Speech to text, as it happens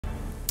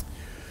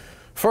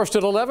First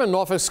at 11,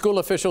 Norfolk school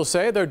officials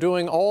say they're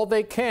doing all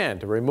they can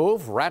to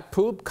remove rat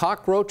poop,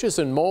 cockroaches,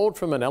 and mold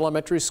from an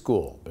elementary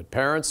school. But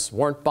parents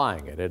weren't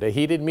buying it at a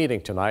heated meeting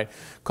tonight,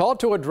 called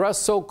to address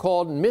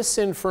so-called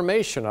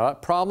misinformation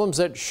about problems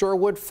at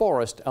Sherwood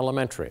Forest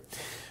Elementary.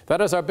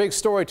 That is our big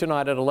story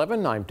tonight at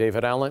 11. I'm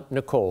David Allen.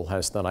 Nicole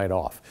has the night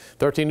off.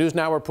 13 News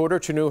Now reporter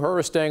Chanu Her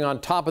is staying on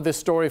top of this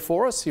story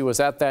for us. He was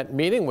at that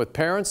meeting with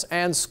parents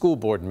and school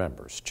board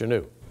members.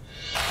 Chanu.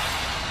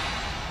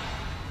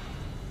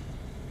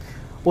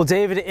 Well,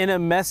 David, in a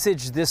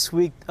message this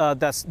week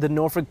that's the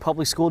Norfolk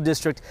Public School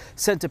District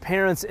sent to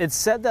parents, it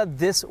said that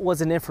this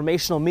was an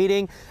informational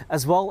meeting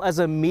as well as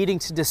a meeting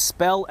to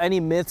dispel any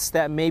myths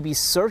that may be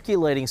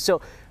circulating.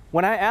 So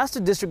when I asked a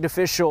district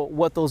official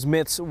what those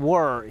myths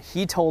were,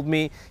 he told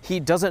me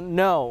he doesn't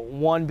know.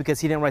 One, because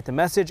he didn't write the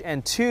message,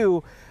 and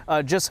two,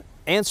 just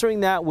answering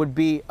that would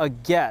be a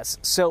guess.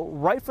 So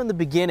right from the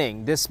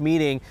beginning, this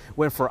meeting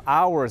went for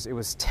hours. It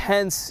was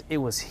tense, it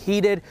was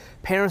heated,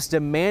 parents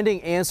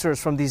demanding answers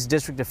from these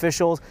district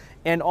officials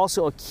and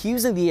also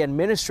accusing the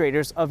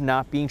administrators of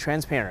not being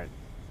transparent.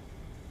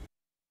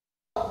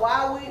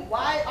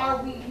 Why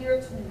are we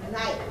here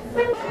tonight?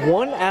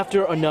 One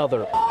after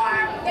another.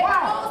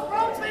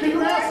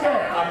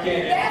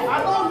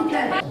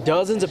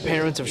 Dozens of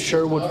parents of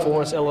Sherwood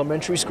Forest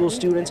Elementary School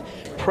students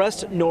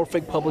pressed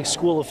Norfolk Public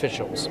School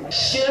officials.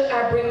 Should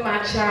I bring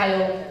my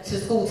child to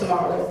school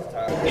tomorrow?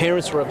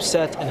 Parents were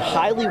upset and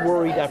highly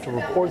worried after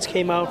reports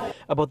came out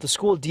about the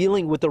school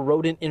dealing with the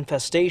rodent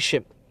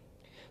infestation.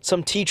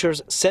 Some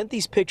teachers sent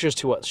these pictures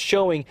to us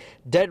showing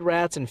dead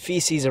rats and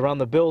feces around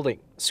the building.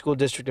 School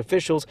district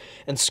officials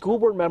and school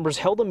board members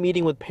held a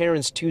meeting with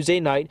parents Tuesday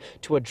night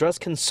to address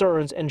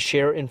concerns and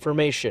share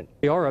information.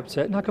 They are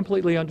upset, and I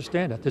completely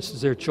understand that. This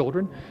is their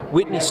children.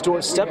 Whitney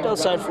Stewart stepped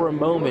outside for a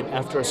moment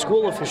after a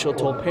school official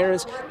told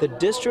parents the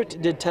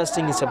district did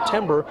testing in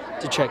September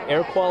to check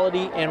air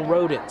quality and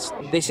rodents.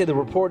 They say the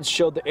reports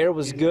showed the air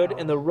was good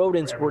and the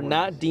rodents were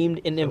not deemed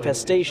an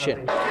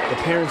infestation. The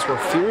parents were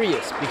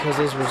furious because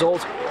those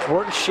results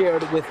weren't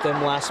shared with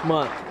them last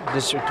month.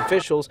 District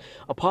officials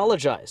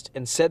apologized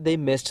and said they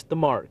missed the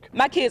mark.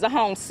 My kids are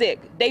home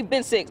sick. They've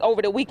been sick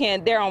over the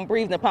weekend. They're on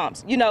breathing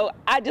pumps. You know,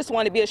 I just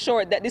want to be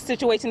assured that this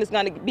situation is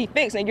going to be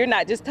fixed and you're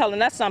not just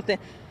telling us something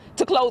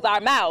to close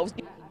our mouths.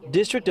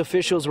 District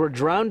officials were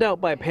drowned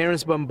out by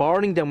parents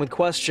bombarding them with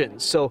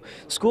questions. So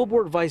school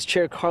board vice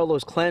chair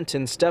Carlos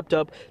Clanton stepped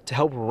up to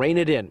help rein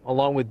it in,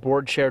 along with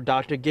board chair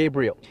Dr.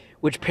 Gabriel,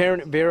 which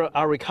parent Vera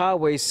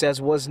Arikawe says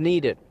was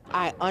needed.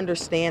 I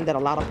understand that a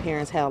lot of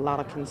parents had a lot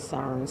of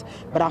concerns,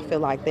 but I feel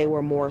like they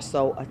were more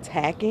so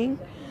attacking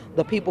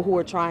the people who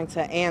were trying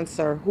to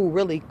answer, who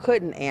really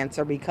couldn't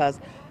answer because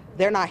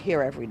they're not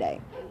here every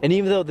day. And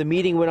even though the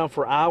meeting went on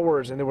for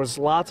hours and there was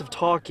lots of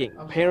talking,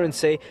 parents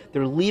say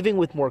they're leaving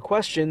with more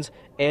questions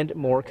and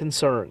more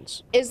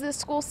concerns. Is this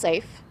school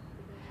safe?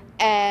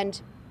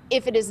 And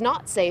if it is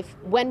not safe,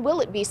 when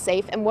will it be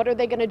safe, and what are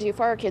they going to do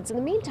for our kids in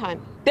the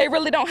meantime? They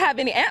really don't have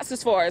any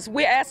answers for us.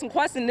 We're asking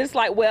questions and it's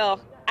like,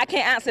 well, I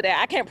can't answer that.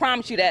 I can't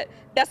promise you that.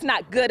 That's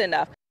not good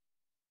enough.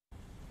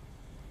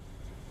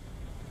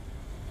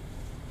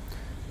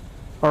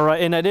 All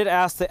right, and I did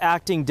ask the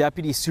acting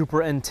deputy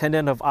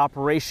superintendent of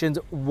operations,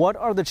 what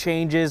are the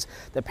changes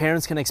that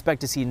parents can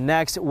expect to see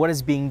next? What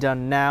is being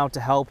done now to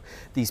help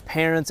these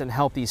parents and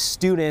help these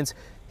students?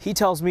 He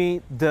tells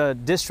me the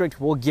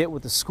district will get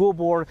with the school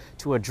board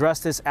to address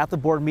this at the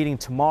board meeting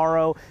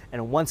tomorrow.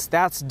 And once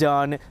that's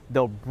done,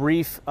 they'll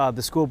brief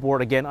the school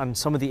board again on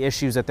some of the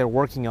issues that they're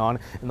working on,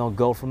 and they'll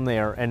go from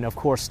there. And of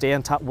course,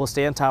 we'll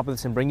stay on top of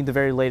this and bring you the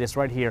very latest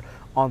right here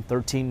on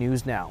 13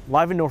 News Now.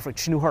 Live in Norfolk,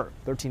 Chanu Her,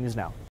 13 News Now.